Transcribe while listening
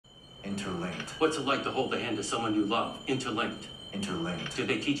Interlinked. What's it like to hold the hand of someone you love? Interlinked. Interlinked. Did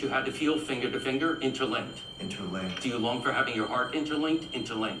they teach you how to feel finger to finger? Interlinked. Interlinked. Do you long for having your heart interlinked?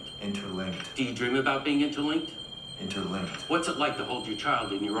 Interlinked. Interlinked. Do you dream about being interlinked? Interlinked. What's it like to hold your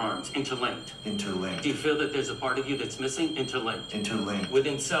child in your arms? Interlinked. Interlinked. Do you feel that there's a part of you that's missing? Interlinked. Interlinked.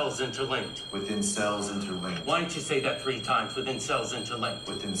 Within cells, interlinked. Within cells interlinked. Why don't you say that 3 times? Within cells, interlinked.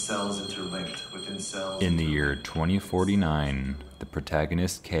 Within cells interlinked. Within cells. In the year 2049, the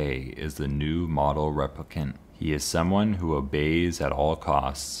protagonist K is the new model replicant. He is someone who obeys at all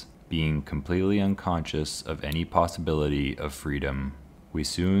costs, being completely unconscious of any possibility of freedom. We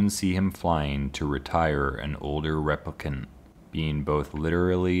soon see him flying to retire an older replicant, being both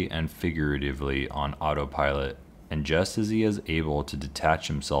literally and figuratively on autopilot. And just as he is able to detach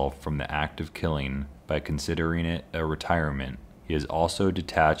himself from the act of killing by considering it a retirement, he is also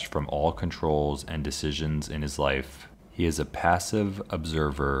detached from all controls and decisions in his life. He is a passive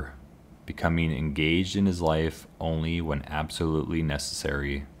observer, becoming engaged in his life only when absolutely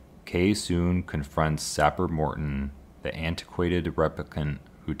necessary. K soon confronts Sapper Morton, the antiquated replicant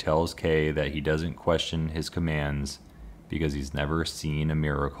who tells K that he doesn't question his commands because he's never seen a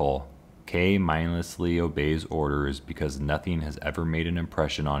miracle. K mindlessly obeys orders because nothing has ever made an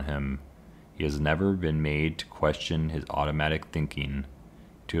impression on him. He has never been made to question his automatic thinking,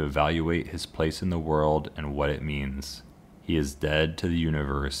 to evaluate his place in the world and what it means. He is dead to the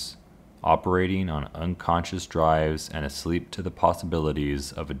universe, operating on unconscious drives and asleep to the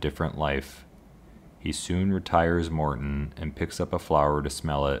possibilities of a different life. He soon retires Morton and picks up a flower to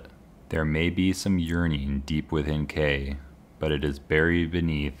smell it. There may be some yearning deep within K, but it is buried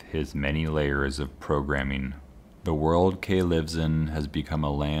beneath his many layers of programming. The world K lives in has become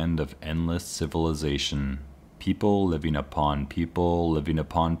a land of endless civilization. People living upon people living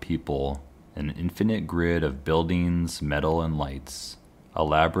upon people, an infinite grid of buildings, metal, and lights. A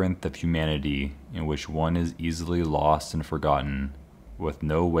labyrinth of humanity in which one is easily lost and forgotten, with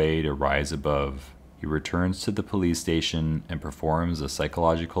no way to rise above. He returns to the police station and performs a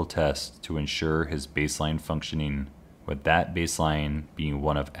psychological test to ensure his baseline functioning, with that baseline being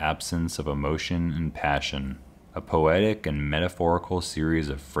one of absence of emotion and passion. A poetic and metaphorical series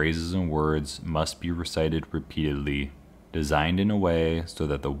of phrases and words must be recited repeatedly, designed in a way so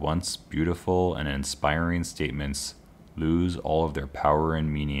that the once beautiful and inspiring statements lose all of their power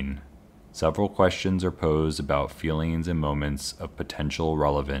and meaning. Several questions are posed about feelings and moments of potential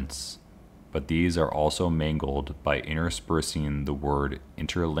relevance, but these are also mangled by interspersing the word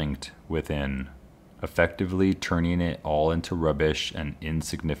interlinked within, effectively turning it all into rubbish and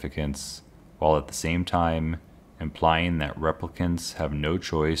insignificance, while at the same time implying that replicants have no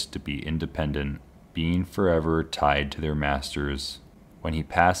choice to be independent, being forever tied to their masters. When he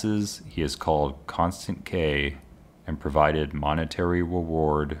passes, he is called Constant K and provided monetary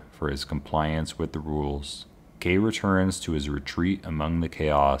reward for his compliance with the rules. K returns to his retreat among the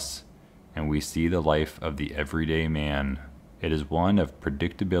chaos, and we see the life of the everyday man. It is one of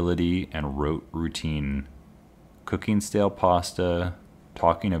predictability and rote routine. Cooking stale pasta,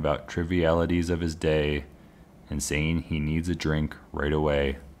 talking about trivialities of his day, and saying he needs a drink right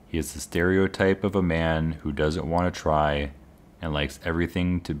away. He is the stereotype of a man who doesn't want to try and likes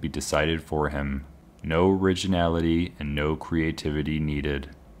everything to be decided for him. No originality and no creativity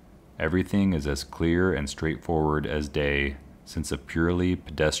needed. Everything is as clear and straightforward as day, since a purely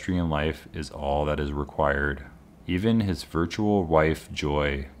pedestrian life is all that is required. Even his virtual wife,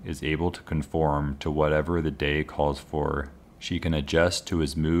 Joy, is able to conform to whatever the day calls for. She can adjust to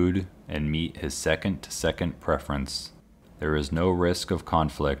his mood and meet his second-to-second preference. There is no risk of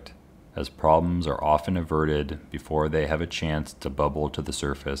conflict, as problems are often averted before they have a chance to bubble to the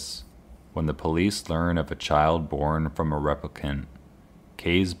surface. When the police learn of a child born from a replicant,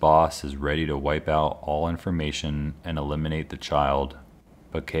 K's boss is ready to wipe out all information and eliminate the child.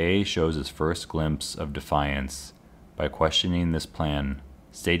 But K shows his first glimpse of defiance by questioning this plan,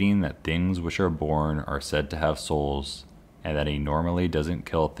 stating that things which are born are said to have souls, and that he normally doesn't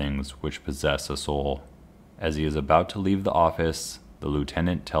kill things which possess a soul. As he is about to leave the office, the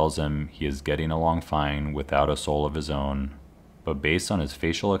lieutenant tells him he is getting along fine without a soul of his own. But based on his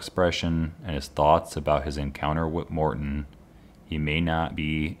facial expression and his thoughts about his encounter with Morton, he may not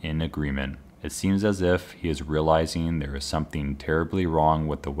be in agreement. It seems as if he is realizing there is something terribly wrong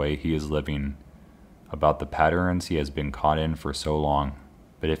with the way he is living, about the patterns he has been caught in for so long.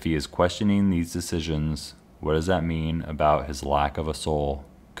 But if he is questioning these decisions, what does that mean about his lack of a soul?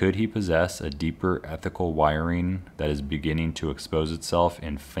 Could he possess a deeper ethical wiring that is beginning to expose itself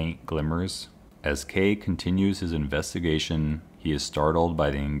in faint glimmers? As K continues his investigation, he is startled by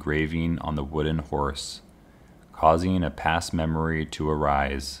the engraving on the wooden horse, causing a past memory to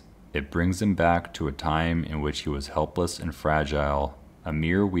arise. It brings him back to a time in which he was helpless and fragile, a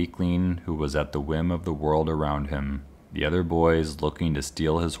mere weakling who was at the whim of the world around him, the other boys looking to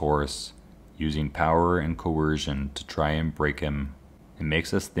steal his horse, using power and coercion to try and break him. It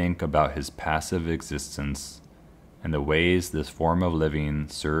makes us think about his passive existence and the ways this form of living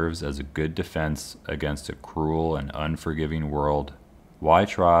serves as a good defense against a cruel and unforgiving world. Why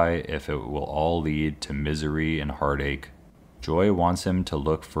try if it will all lead to misery and heartache? Joy wants him to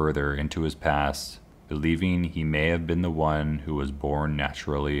look further into his past, believing he may have been the one who was born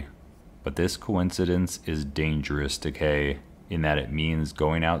naturally. But this coincidence is dangerous to Kay, in that it means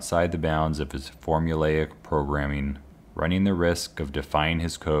going outside the bounds of his formulaic programming, running the risk of defying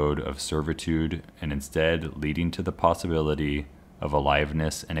his code of servitude and instead leading to the possibility of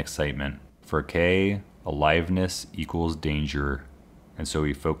aliveness and excitement. For Kay, aliveness equals danger, and so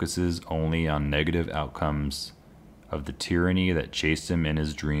he focuses only on negative outcomes of the tyranny that chased him in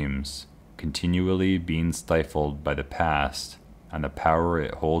his dreams, continually being stifled by the past and the power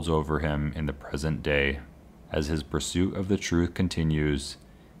it holds over him in the present day. As his pursuit of the truth continues,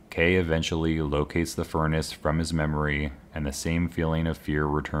 Kay eventually locates the furnace from his memory, and the same feeling of fear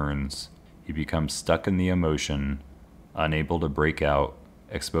returns. He becomes stuck in the emotion, unable to break out,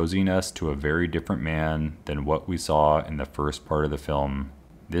 exposing us to a very different man than what we saw in the first part of the film.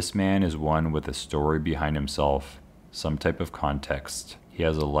 This man is one with a story behind himself, some type of context. He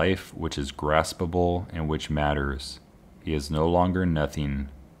has a life which is graspable and which matters. He is no longer nothing.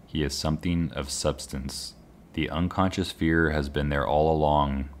 He is something of substance. The unconscious fear has been there all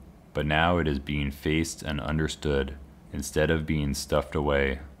along, but now it is being faced and understood, instead of being stuffed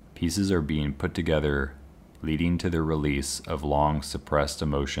away. Pieces are being put together, leading to the release of long suppressed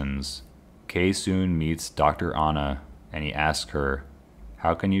emotions. Kay soon meets Dr. Anna, and he asks her,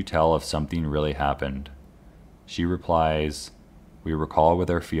 "How can you tell if something really happened?" She replies, "We recall with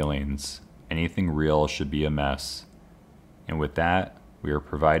our feelings. Anything real should be a mess." And with that, we are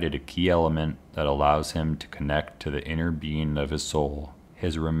provided a key element that allows him to connect to the inner being of his soul.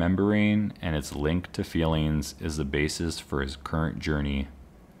 His remembering and its link to feelings is the basis for his current journey.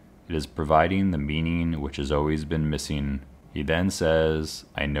 It is providing the meaning which has always been missing. He then says,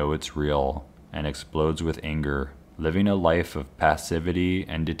 "I know it's real," and explodes with anger. Living a life of passivity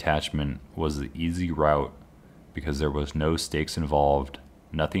and detachment was the easy route because there was no stakes involved.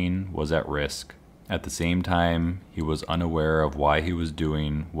 Nothing was at risk. At the same time, he was unaware of why he was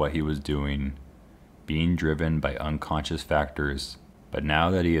doing what he was doing, being driven by unconscious factors. But now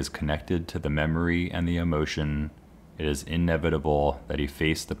that he is connected to the memory and the emotion, it is inevitable that he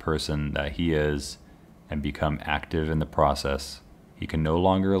face the person that he is and become active in the process. He can no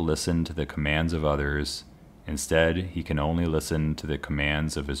longer listen to the commands of others. Instead, he can only listen to the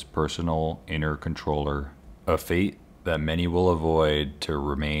commands of his personal inner controller, a fate that many will avoid to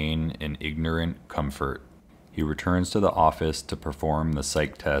remain in ignorant comfort. He returns to the office to perform the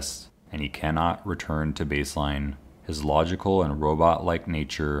psych test, and he cannot return to baseline. His logical and robot-like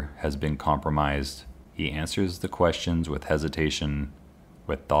nature has been compromised. He answers the questions with hesitation,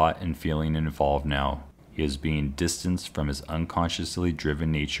 with thought and feeling involved now. He is being distanced from his unconsciously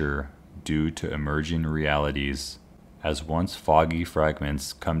driven nature due to emerging realities. As once foggy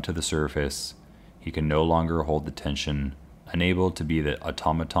fragments come to the surface, he can no longer hold the tension, unable to be the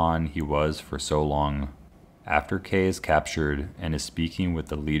automaton he was for so long. After Kay is captured and is speaking with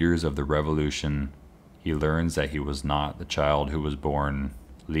the leaders of the revolution, he learns that he was not the child who was born,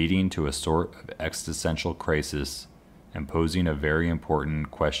 leading to a sort of existential crisis and posing a very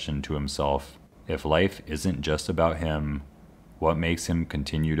important question to himself. If life isn't just about him, what makes him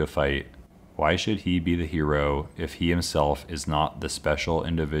continue to fight? Why should he be the hero if he himself is not the special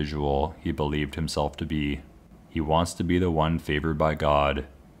individual he believed himself to be? He wants to be the one favored by God,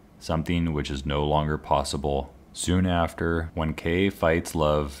 something which is no longer possible. Soon after, when Kay fights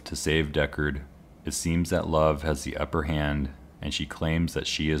Love to save Deckard, it seems that Love has the upper hand, and she claims that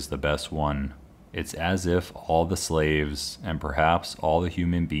she is the best one. It's as if all the slaves, and perhaps all the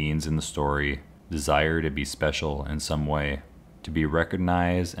human beings in the story, desire to be special in some way, to be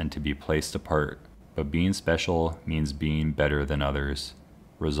recognized and to be placed apart. But being special means being better than others,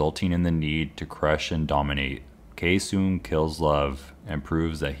 resulting in the need to crush and dominate. Kay soon kills Love and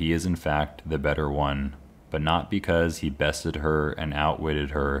proves that he is in fact the better one, but not because he bested her and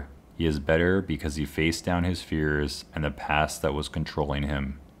outwitted her. He is better because he faced down his fears and the past that was controlling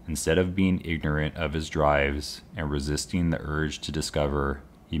him. Instead of being ignorant of his drives and resisting the urge to discover,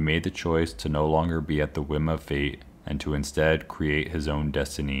 he made the choice to no longer be at the whim of fate and to instead create his own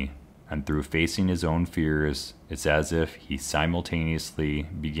destiny. And through facing his own fears, it's as if he simultaneously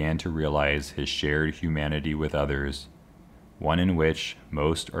began to realize his shared humanity with others. one in which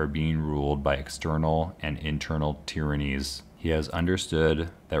most are being ruled by external and internal tyrannies. He has understood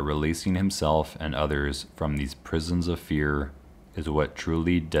that releasing himself and others from these prisons of fear is what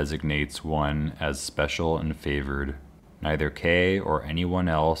truly designates one as special and favored. Neither Kay or anyone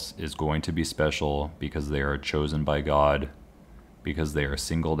else is going to be special because they are chosen by God, because they are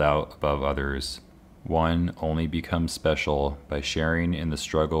singled out above others. One only becomes special by sharing in the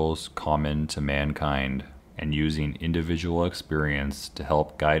struggles common to mankind and using individual experience to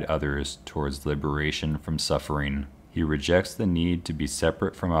help guide others towards liberation from suffering. He rejects the need to be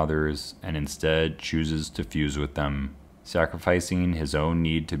separate from others and instead chooses to fuse with them, sacrificing his own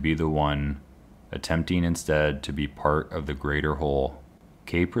need to be the one, attempting instead to be part of the greater whole.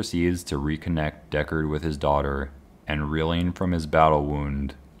 Kay proceeds to reconnect Deckard with his daughter, and reeling from his battle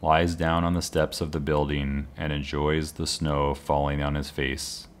wound, lies down on the steps of the building and enjoys the snow falling on his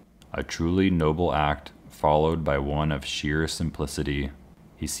face. A truly noble act followed by one of sheer simplicity.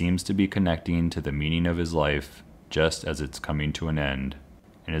 He seems to be connecting to the meaning of his life just as it's coming to an end.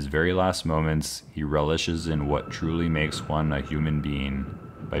 In his very last moments, he relishes in what truly makes one a human being,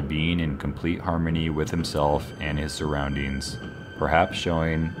 by being in complete harmony with himself and his surroundings, perhaps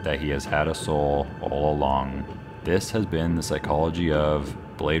showing that he has had a soul all along. This has been the psychology of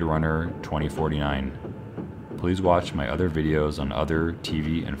Blade Runner 2049. Please watch my other videos on other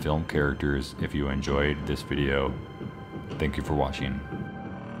TV and film characters if you enjoyed this video. Thank you for watching.